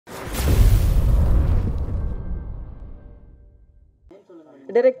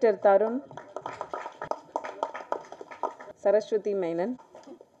Director Tarun, Saraswathi Menon,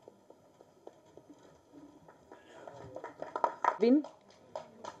 Vin,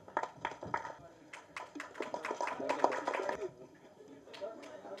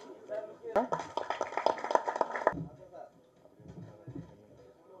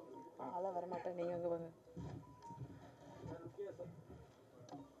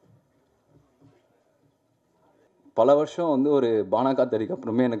 பல வருஷம் வந்து ஒரு பானா காத்தடிக்கு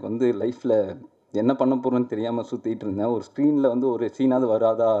அப்புறமே எனக்கு வந்து லைஃப்பில் என்ன பண்ண போகிறேன்னு தெரியாமல் சுற்றிட்டு இருந்தேன். ஒரு ஸ்க்ரீனில் வந்து ஒரு சீனாவது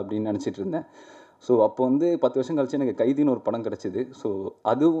வராதா அப்படின்னு நினச்சிட்டு இருந்தேன். ஸோ அப்போ வந்து 10 வருஷம் கழிச்சு எனக்கு கைதின்னு ஒரு படம் கிடச்சிது. ஸோ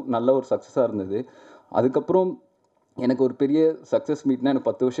அதுவும் நல்ல ஒரு சக்ஸஸாக இருந்தது. அதுக்கப்புறம் எனக்கு ஒரு பெரிய சக்ஸஸ் மீட்னா எனக்கு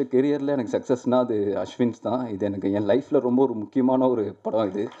 10 வருஷம் கெரியரில் எனக்கு சக்ஸஸ்னால் அது அஸ்வின்ஸ் தான். இது எனக்கு என் லைஃப்பில் ரொம்ப ஒரு முக்கியமான ஒரு படம்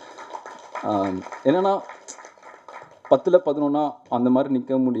இது. என்னென்னா 10ல் 11 அந்த மாதிரி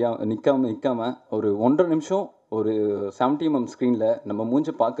நிற்காம ஒரு 1.5 நிமிஷம் ஒரு 70mm ஸ்க்ரீனில் நம்ம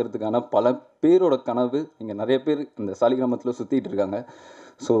மூஞ்சி பார்க்கறதுக்கான பல பேரோட கனவு இங்கே நிறைய பேர் இந்த சாலிகிராமத்தில் சுற்றிட்டு இருக்காங்க.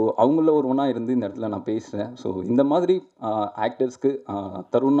 ஸோ அவங்கள ஒரு ஒன்றா இருந்து இந்த இடத்துல நான் பேசுகிறேன். ஸோ இந்த மாதிரி ஆக்டர்ஸ்க்கு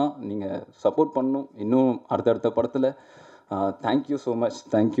தருணா நீங்கள் சப்போர்ட் பண்ணணும் இன்னும் அடுத்தடுத்த படத்தில். Thank you so much,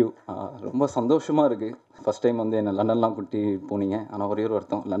 thank you. ரொம்ப சந்தோஷமாக இருக்குது. ஃபஸ்ட் டைம் வந்து என்னை லண்டன்லாம் கூட்டி போனீங்க. ஆனால் ஒரே ஒரு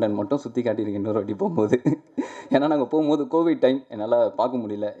வருத்தம், லண்டன் மட்டும் சுற்றி காட்டியிருக்கேன் இன்னொரு வாட்டி போகும்போது. ஏன்னா நாங்கள் போகும்போது கோவிட் டைம், என்னால் பார்க்க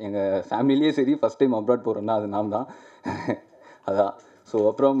முடியல. எங்கள் ஃபேமிலிலேயே சரி ஃபஸ்ட் டைம் அப்ராட் போகிறேன்னா அது நான் தான். அதான். ஸோ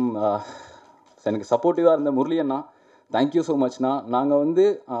அப்புறம் எனக்கு சப்போர்ட்டிவாக இருந்த முரளி அண்ணா, தேங்க்யூ ஸோ மச்ண்ணா. நாங்கள் வந்து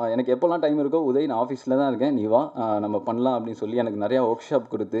எனக்கு எப்போல்லாம் டைம் இருக்கோ, உதய் நான் ஆஃபீஸில் தான் இருக்கேன், நீ வா நம்ம பண்ணலாம் அப்படின்னு சொல்லி எனக்கு நிறையா ஒர்க்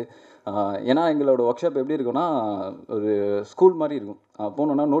ஷாப் கொடுத்து, ஏன்னா எங்களோட ஒர்க் ஷாப் எப்படி இருக்குன்னா ஒரு ஸ்கூல் மாதிரி இருக்கும்.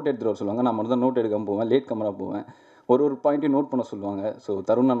 போனோன்னா நோட் எடுத்துகிட்டு வர சொல்லுவாங்க. நான் மட்டும் தான் நோட் எடுக்காமல் போவேன், லேட் கமராக போவேன். ஒரு பாயிண்ட்டையும் நோட் பண்ண சொல்லுவாங்க. ஸோ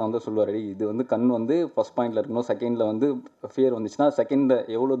தருண் அண்ணா வந்து சொல்லுவார், இது வந்து கண் வந்து ஃபஸ்ட் பாயிண்டில் இருக்கணும், செகண்டில் வந்து ஃபியர் வந்துச்சுன்னா செகண்டில்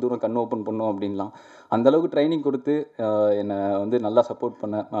எவ்வளோ தூரம் கண் ஓப்பன் பண்ணும் அப்படின்லாம் அந்தளவுக்கு ட்ரைனிங் கொடுத்து என்னை வந்து நல்லா சப்போர்ட்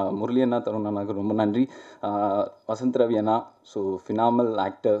பண்ண முரளி அண்ணா, தருண் அண்ணாவுக்கு ரொம்ப நன்றி. வசந்த் ரவி அண்ணா, ஸோ ஃபினாமல்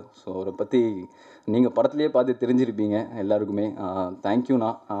ஆக்டர். ஸோ அவரை பற்றி நீங்கள் படத்துலேயே பார்த்து தெரிஞ்சிருப்பீங்க எல்லாருக்குமே.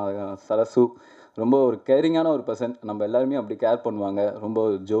 தேங்க்யூண்ணா. சரசு ரொம்ப ஒரு கேரிங்கான ஒரு பர்சன். நம்ம எல்லாருமே அப்படி கேர் பண்ணுவாங்க. ரொம்ப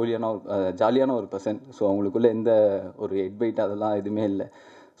ஜாலியான ஒரு பர்சன். ஸோ அவங்களுக்குள்ளே எந்த ஒரு ஹெட்பைட் அதெல்லாம் எதுவுமே இல்லை.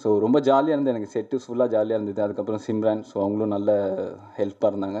 ஸோ ரொம்ப ஜாலியாக இருந்தது. எனக்கு செட்டு ஃபுல்லாக ஜாலியாக இருந்தது. அதுக்கப்புறம் சிம்ரன், ஸோ அவங்களும் நல்ல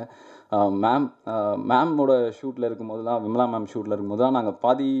ஹெல்ப்பாக இருந்தாங்க. மேமோட ஷூட்டில் இருக்கும்போதுலாம், விமலா மேம் ஷூட்டில் இருக்கும்போது தான் நாங்கள்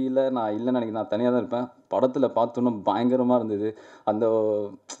பாதியில் நான் இல்லைன்னு நினைக்கிறேன், நான் தனியாக தான் இருப்பேன். படத்தில் பார்த்தோன்னா பயங்கரமாக இருந்தது. அந்த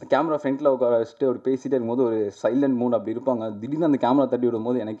கேமரா ஃப்ரண்ட்டில் உட்கார வச்சுட்டு ஒரு பேசிகிட்டே இருக்கும்போது ஒரு சைலண்ட் மூட் அப்படி இருப்பாங்க. திடீர்னு அந்த கேமரா தட்டி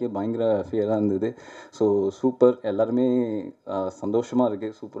விடும்போது எனக்கே பயங்கர ஃபியராக இருந்தது. ஸோ சூப்பர், எல்லாருமே சந்தோஷமாக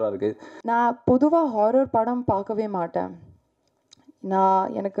இருக்குது, சூப்பராக இருக்குது. நான் பொதுவாக ஹாரர் படம் பார்க்கவே மாட்டேன்.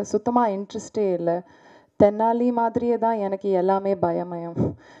 எனக்கு சுத்தமாக இன்ட்ரெஸ்டே இல்லை. தென்னாலி மாதிரியே தான் எனக்கு எல்லாமே பயமயம்.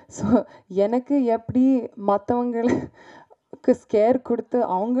 ஸோ எனக்கு எப்படி மற்றவங்களுக்கு ஸ்கேர் கொடுத்து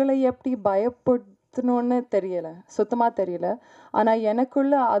அவங்கள எப்படி பயப்படுத்தணுன்னு தெரியலை, சுத்தமாக தெரியல. ஆனால்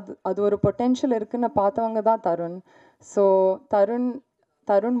எனக்குள்ள அது ஒரு பொட்டென்ஷியல் இருக்குன்னு பார்த்தவங்க தான் தருண். ஸோ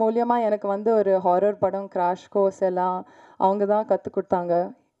தருண் மூலியமாக எனக்கு வந்து ஒரு ஹாரர் படம் கிராஷ் கோர்ஸ் எல்லாம் அவங்க தான் கற்றுக் கொடுத்தாங்க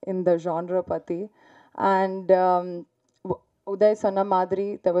இந்த ஜான்ரை பற்றி. அண்ட் உதய் சொன்ன மாதிரி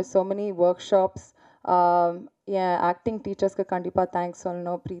there were so many workshops. N acting டீச்சர்ஸ்க்கு கண்டிப்பாக தேங்க்ஸ்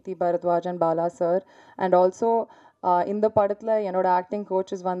சொல்லணும், பிரீத்தி Bharadwaj and Bala sir. And also இந்த படத்தில் என்னோட ஆக்டிங்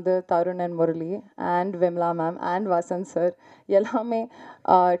கோச்சஸ் வந்து Tarun and Murali and Vimla ma'am and Vasanth sir எல்லாமே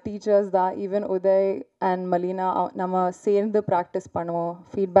டீச்சர்ஸ் தான். ஈவன் உதய் அண்ட் மலீனா நம்ம சேர்ந்து ப்ராக்டிஸ் பண்ணுவோம்,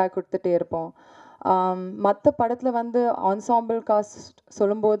 ஃபீட்பேக் கொடுத்துட்டே இருப்போம். மற்ற படத்தில் வந்து ஆன்சாம்பிள் காஸ்ட்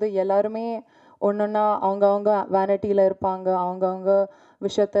சொல்லும்போது எல்லாருமே ஒன்றுன்னா அவங்கவுங்க வேனிட்டியில் இருப்பாங்க, அவங்கவுங்க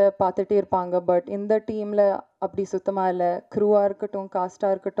விஷயத்தை பார்த்துட்டே இருப்பாங்க. பட் இந்த டீமில் அப்படி சுத்தமாக இல்லை. க்ரூவாக இருக்கட்டும்,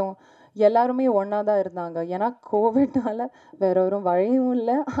 காஸ்ட்டாக இருக்கட்டும், எல்லாருமே ஒன்றா தான் இருந்தாங்க. ஏன்னா கோவிட்னால வேற ஒரு வழியும்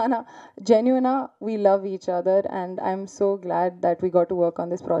இல்லை. ஆனால் ஜென்யூனாக we love each other and I'm so glad that we got to work on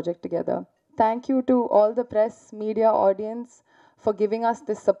this project together. Thank you to all the press, media, audience for giving us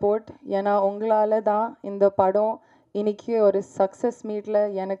this support. ஏன்னா உங்களால் தான் இந்த படம் இன்னைக்கு ஒரு சக்ஸஸ் மீட்டில்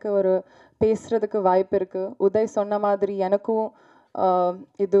எனக்கு ஒரு பேசுகிறதுக்கு வாய்ப்பு இருக்குது. உதய் சொன்ன மாதிரி எனக்கும்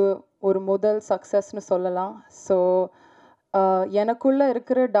இது ஒரு முதல் சக்ஸஸ்னு சொல்லலாம். ஸோ எனக்குள்ளே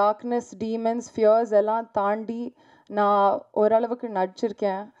இருக்கிற டார்க்னஸ், டீமன்ஸ், ஃபியர்ஸ் எல்லாம் தாண்டி நான் ஓரளவுக்கு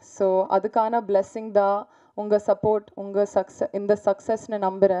நடிச்சிருக்கேன். ஸோ அதுக்கான பிளெஸ்ஸிங் தான் உங்கள் சப்போர்ட், இந்த சக்ஸஸ்ன்னு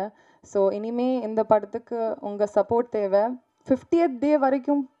நம்புகிறேன். ஸோ இனிமேல் இந்த படத்துக்கு உங்கள் சப்போர்ட் தேவை. 50th டே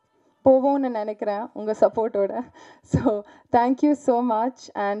வரைக்கும் போவோம்னு நினைக்கிறேன் உங்கள் சப்போர்ட்டோட. So thank you so much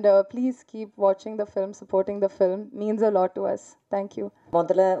and please keep வாட்சிங் the film, supporting the film means a lot to us. Thank you.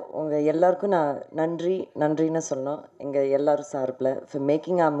 முதல்ல உங்கள் எல்லாருக்கும் நான் நன்றின்னு சொன்னோம் எங்கள் எல்லாரும் சார்பில் ஃபார்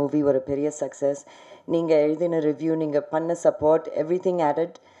மேக்கிங் ஆர் மூவி ஒரு பெரிய சக்ஸஸ். நீங்கள் எழுதின ரிவ்யூ, நீங்கள் பண்ண சப்போர்ட், எவ்ரி திங்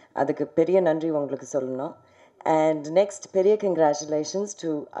ஆடட், அதுக்கு பெரிய நன்றி உங்களுக்கு சொல்லணும். அண்ட் நெக்ஸ்ட் பெரிய congratulations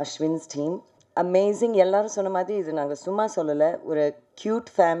to Aswins team. Amazing. எல்லாரும் சொன்ன மாதிரி இது நாங்கள் சும்மா சொல்லலை, ஒரு க்யூட்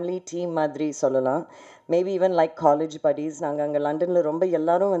ஃபேமிலி டீம் மாதிரி சொல்லலாம். Maybe even like college buddies. நாங்கள் அங்கே லண்டனில் ரொம்ப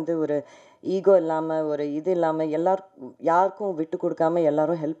எல்லோரும் வந்து ஒரு ஈகோ இல்லாமல், ஒரு இது இல்லாமல், யாருக்கும் விட்டு கொடுக்காமல்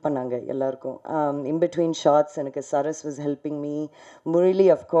எல்லோரும் ஹெல்ப் பண்ணாங்க எல்லாருக்கும். இன்பிட்வீன் ஷார்ட்ஸ் எனக்கு சரஸ் was helping me, Murali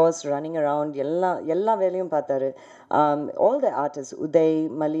of course running around எல்லா வேலையும் பார்த்தாரு. All the artist, Uday,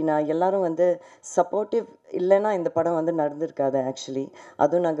 Malina எல்லோரும் வந்து சப்போர்ட்டிவ் இல்லைன்னா இந்த படம் வந்து நடந்திருக்காது ஆக்சுவலி.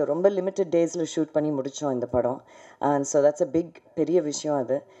 அதுவும் நாங்கள் ரொம்ப லிமிட்டட் டேஸில் ஷூட் பண்ணி முடித்தோம் இந்த படம். அண்ட் ஸோ தட்ஸ் அ பெரிய விஷயம்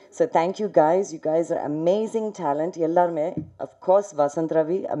அது. So thank you guys, you guys are amazing talent எல்லாருமே. Of course Vasanth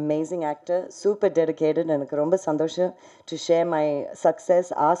Ravi, amazing actor, super dedicated. எனக்கு ரொம்ப சந்தோஷம் to share my success,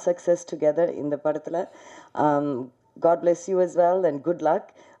 R success together இந்த படத்தில். God bless you as well and good luck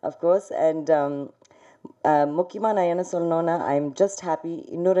of course. And முக்கியமாக நான் என்ன சொல்லணுன்னா, ஐ எம் ஜஸ்ட் ஹாப்பி.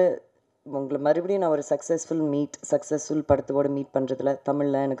 உங்களை மறுபடியும் நான் ஒரு சக்ஸஸ்ஃபுல் படத்தோடு மீட் பண்ணுறதுல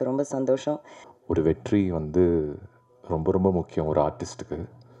தமிழில் எனக்கு ரொம்ப சந்தோஷம். ஒரு வெற்றி வந்து ரொம்ப ரொம்ப முக்கியம் ஒரு ஆர்டிஸ்ட்டுக்கு.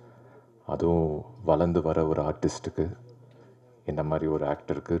 அதுவும் வளர்ந்து வர ஒரு ஆர்டிஸ்ட்டுக்கு, இந்த மாதிரி ஒரு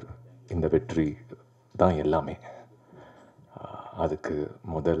ஆக்டருக்கு இந்த வெற்றி தான் எல்லாமே. அதுக்கு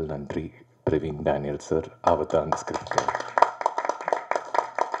முதல் நன்றி பிரவீன் டேனியல் சார். அவர் தான் அந்த ஸ்கிரிப்ட்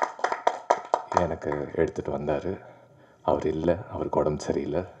எனக்கு எடுத்துகிட்டு வந்தார். அவர் இல்லை, அவருக்கு உடம்பு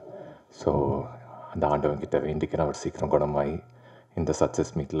சரியில்லை. ஸோ அந்த ஆண்டவன்கிட்ட வேண்டிக்கிறேன் அவர் சீக்கிரம் குணமாகி இந்த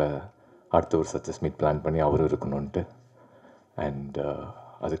சக்ஸஸ் மீட்டில் அடுத்த ஒரு சக்ஸஸ் மீட் பிளான் பண்ணி அவரும் இருக்கணுன்ட்டு. அண்ட்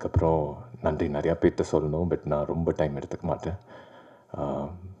அதுக்கப்புறம் நன்றி நிறையா பேர்கிட்ட சொல்லணும், பட் நான் ரொம்ப டைம் எடுத்துக்க மாட்டேன்.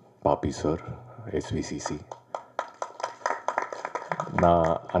 பாப்பி சார், எஸ்விசிசி, நான்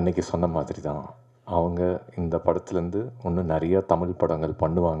அன்னைக்கு சொன்ன மாதிரி தான் அவங்க இந்த படத்துலேருந்து இன்னும் நிறையா தமிழ் படங்கள்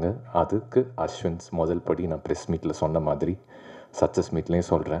பண்ணுவாங்க. அதுக்கு அஸ்வின்ஸ் முதல் படி. நான் ப்ரெஸ் மீட்டில் சொன்ன மாதிரி சக்ஸஸ்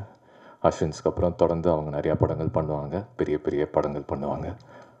மீட்லேயும் சொல்கிறேன், அஸ்வின்ஸ்க்கு அப்புறம் தொடர்ந்து அவங்க நிறையா படங்கள் பண்ணுவாங்க, பெரிய பெரிய படங்கள் பண்ணுவாங்க.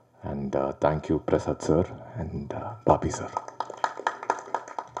 And thank you Prasad sir and poppy sir.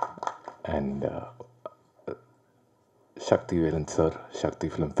 And Sakthi Velan sir, Sakthi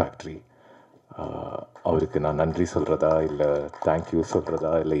film factory, அவருக்கு நான் நன்றி சொல்கிறதா இல்லை தேங்க்யூ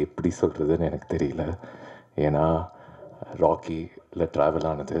சொல்கிறதா இல்லை எப்படி சொல்கிறதுன்னு எனக்கு தெரியல. ஏன்னா ராக்கியில் ட்ராவல்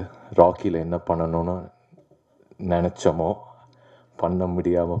ஆனது, ராக்கியில் என்ன பண்ணணும்னு நினச்சோமோ பண்ண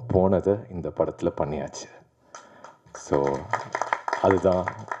முடியாமல் போனதை இந்த படத்தில் பண்ணியாச்சு. ஸோ அதுதான்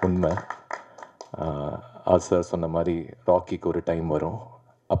உண்மை. சார் சொன்ன மாதிரி ராக்கிக்கு ஒரு டைம் வரும்,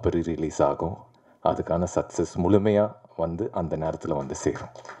 அப்போ ரிலீஸ் ஆகும். அதுக்கான சக்ஸஸ் முழுமையாக வந்து அந்த நேரத்தில் வந்து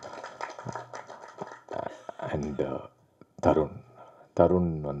சேரும். அண்ட் தருண்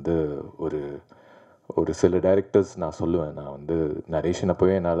வந்து ஒரு சில டைரக்டர்ஸ் நான் சொல்லுவேன், நான் வந்து நரேஷன்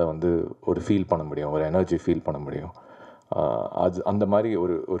அப்போவே என்னால் வந்து ஒரு ஃபீல் பண்ண முடியும், ஒரு எனர்ஜி ஃபீல் பண்ண முடியும். அது அந்த மாதிரி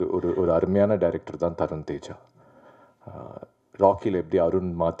ஒரு ஒரு ஒரு ஒரு அருமையான டைரக்டர் தான் தருண் தேஜா. ராக்கியில் எப்படி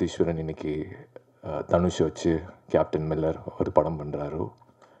அருண் மாத்தீஸ்வரன் இன்னைக்கு தனுஷை வச்சு கேப்டன் மில்லர் ஒரு படம் பண்ணுறாரோ,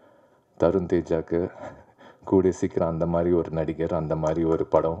 தருண் தேஜாவுக்கு கூடிய சீக்கிரம் அந்த மாதிரி ஒரு நடிகர், அந்த மாதிரி ஒரு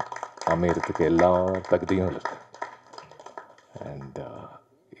படம் அமையறதுக்கு எல்லா தகுதியும் இருக்குது. அண்ட்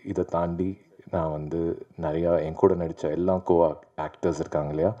இதை தாண்டி நான் வந்து நிறையா என் கூட நடித்த எல்லா ஆக்டர்ஸ்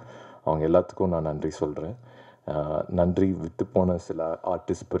இருக்காங்க இல்லையா, அவங்க எல்லாத்துக்கும் நான் நன்றி சொல்கிறேன். நன்றி விட்டு போன சில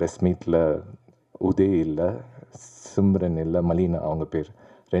ஆர்டிஸ்ட் ப்ரெஸ் மீட்டில் உதய் இல்லை, சிம்ரன் இல்லை, மலினா அவங்க பேர்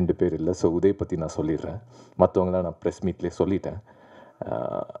 2 பேர் இல்லை. ஸோ உதய் பற்றி நான் சொல்லிடுறேன், மற்றவங்களாம் நான் ப்ரெஸ் மீட்லேயே சொல்லிட்டேன்.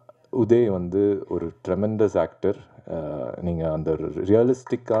 உதய் வந்து ஒரு ட்ரெமெண்டஸ் ஆக்டர். நீங்கள் அந்த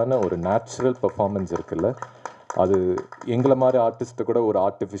ரியலிஸ்டிக்கான ஒரு நேச்சுரல் பர்ஃபார்மன்ஸ் இருக்குல்ல, அது எங்களை மாதிரி ஆர்டிஸ்ட்டை கூட ஒரு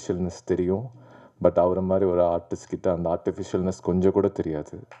ஆர்டிஃபிஷியல்னஸ் தெரியும், பட் அவரை மாதிரி ஒரு ஆர்டிஸ்ட் கிட்ட அந்த ஆர்டிஃபிஷியல்னஸ் கொஞ்சம் கூட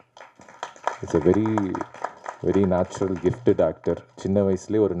தெரியாது. It's a very very natural gifted actor. சின்ன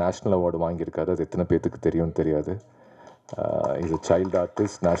வயசுலேயே ஒரு நேஷ்னல் அவார்டு வாங்கியிருக்காரு, அது எத்தனை பேர்த்துக்கு தெரியும்னு தெரியாது. Is a child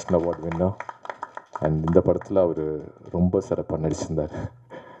artist, national award winner. And இந்த படத்தில் அவர் ரொம்ப சிறப்பாக நடிச்சிருந்தார்.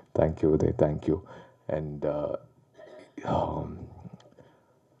 Thank you Uday, thank you. And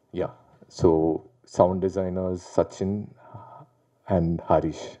yeah, so sound designers Sachin and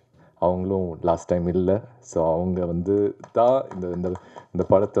Harish, அவங்களும் லாஸ்ட் டைம் இல்லை. ஸோ அவங்க வந்து தான் இந்த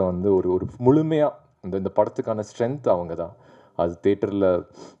படத்தை வந்து ஒரு முழுமையாக இந்த படத்துக்கான ஸ்ட்ரென்த் அவங்க தான். அது தேட்டரில்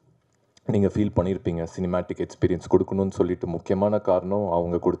நீங்கள் ஃபீல் பண்ணியிருப்பீங்க, சினிமேட்டிக் எக்ஸ்பீரியன்ஸ் கொடுக்கணும்னு சொல்லிட்டு முக்கியமான காரணம்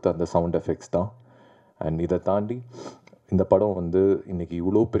அவங்க கொடுத்த அந்த சவுண்ட் எஃபெக்ட்ஸ் தான். அண்ட் இதை தாண்டி இந்த படம் வந்து இன்றைக்கி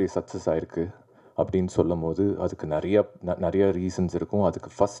இவ்வளோ பெரிய சக்ஸஸ் ஆகிருக்கு அப்படின்னு சொல்லும் போது அதுக்கு நிறைய ரீசன்ஸ் இருக்கும். அதுக்கு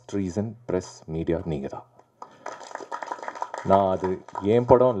ஃபஸ்ட் ரீசன் ப்ரெஸ், மீடியா, நீங்கள் தான். நான் அது என்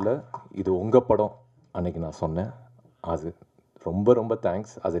படம் இல்லை, இது உங்கள் படம் அன்றைக்கி நான் சொன்னேன். அது ரொம்ப ரொம்ப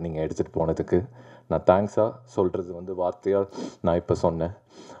தேங்க்ஸ். அதை நீங்கள் எடுத்துகிட்டு போனதுக்கு நான் தேங்க்ஸாக சொல்கிறது வந்து வார்த்தையாக நான் இப்போ சொன்னேன்.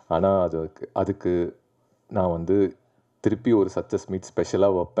 ஆனால் அதுக்கு நான் வந்து திருப்பி ஒரு சக்ஸஸ் மீட்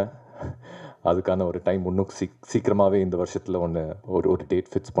ஸ்பெஷலாக வைப்பேன். அதுக்கான ஒரு டைம் இன்னும் சீக்கிரமாகவே இந்த வருஷத்தில் ஒரு டேட்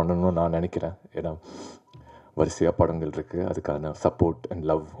ஃபிக்ஸ் பண்ணணும்னு நான் நினைக்கிறேன். ஏன்னா வரிசையாக படங்கள் இருக்குது. அதுக்கான சப்போர்ட் அண்ட்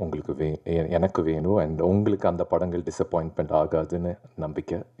லவ் உங்களுக்கு எனக்கு வேணும். அண்ட் உங்களுக்கு அந்த படங்கள் டிசப்பாயின்ட்மெண்ட் ஆகாதுன்னு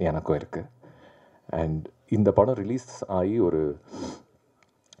நம்பிக்கை எனக்கும் இருக்குது. அண்ட் இந்த படம் ரிலீஸ் ஆகி ஒரு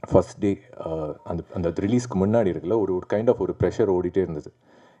ஃபஸ்ட் டே அந்த ரிலீஸ்க்கு முன்னாடி இருக்குல்ல ஒரு கைண்ட் ஆஃப் ஒரு ப்ரெஷர் ஓடிட்டே இருந்தது.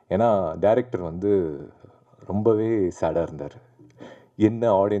 ஏன்னா டைரக்டர் வந்து ரொம்பவே சேடாக இருந்தார். என்ன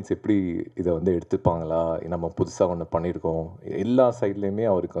ஆடியன்ஸ் எப்படி இதை வந்து எடுத்துப்பாங்களா, நம்ம புதுசாக ஒன்று பண்ணியிருக்கோம், எல்லா சைட்லேயுமே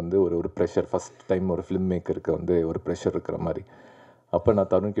அவருக்கு வந்து ஒரு ப்ரெஷர். ஃபஸ்ட் டைம் ஒரு ஃபிலிம் மேக்கருக்கு வந்து ஒரு ப்ரெஷர் இருக்கிற மாதிரி. அப்போ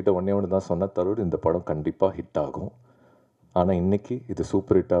நான் தருண்கிட்ட ஒன்று தான் சொன்னேன், தருண் இந்த படம் கண்டிப்பாக ஹிட் ஆகும். ஆனால் இன்றைக்கி இது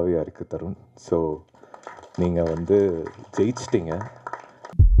சூப்பர் ஹிட்டாகவே இருக்குது தருண். ஸோ நீங்கள் வந்து ஜெயிச்சிட்டிங்க.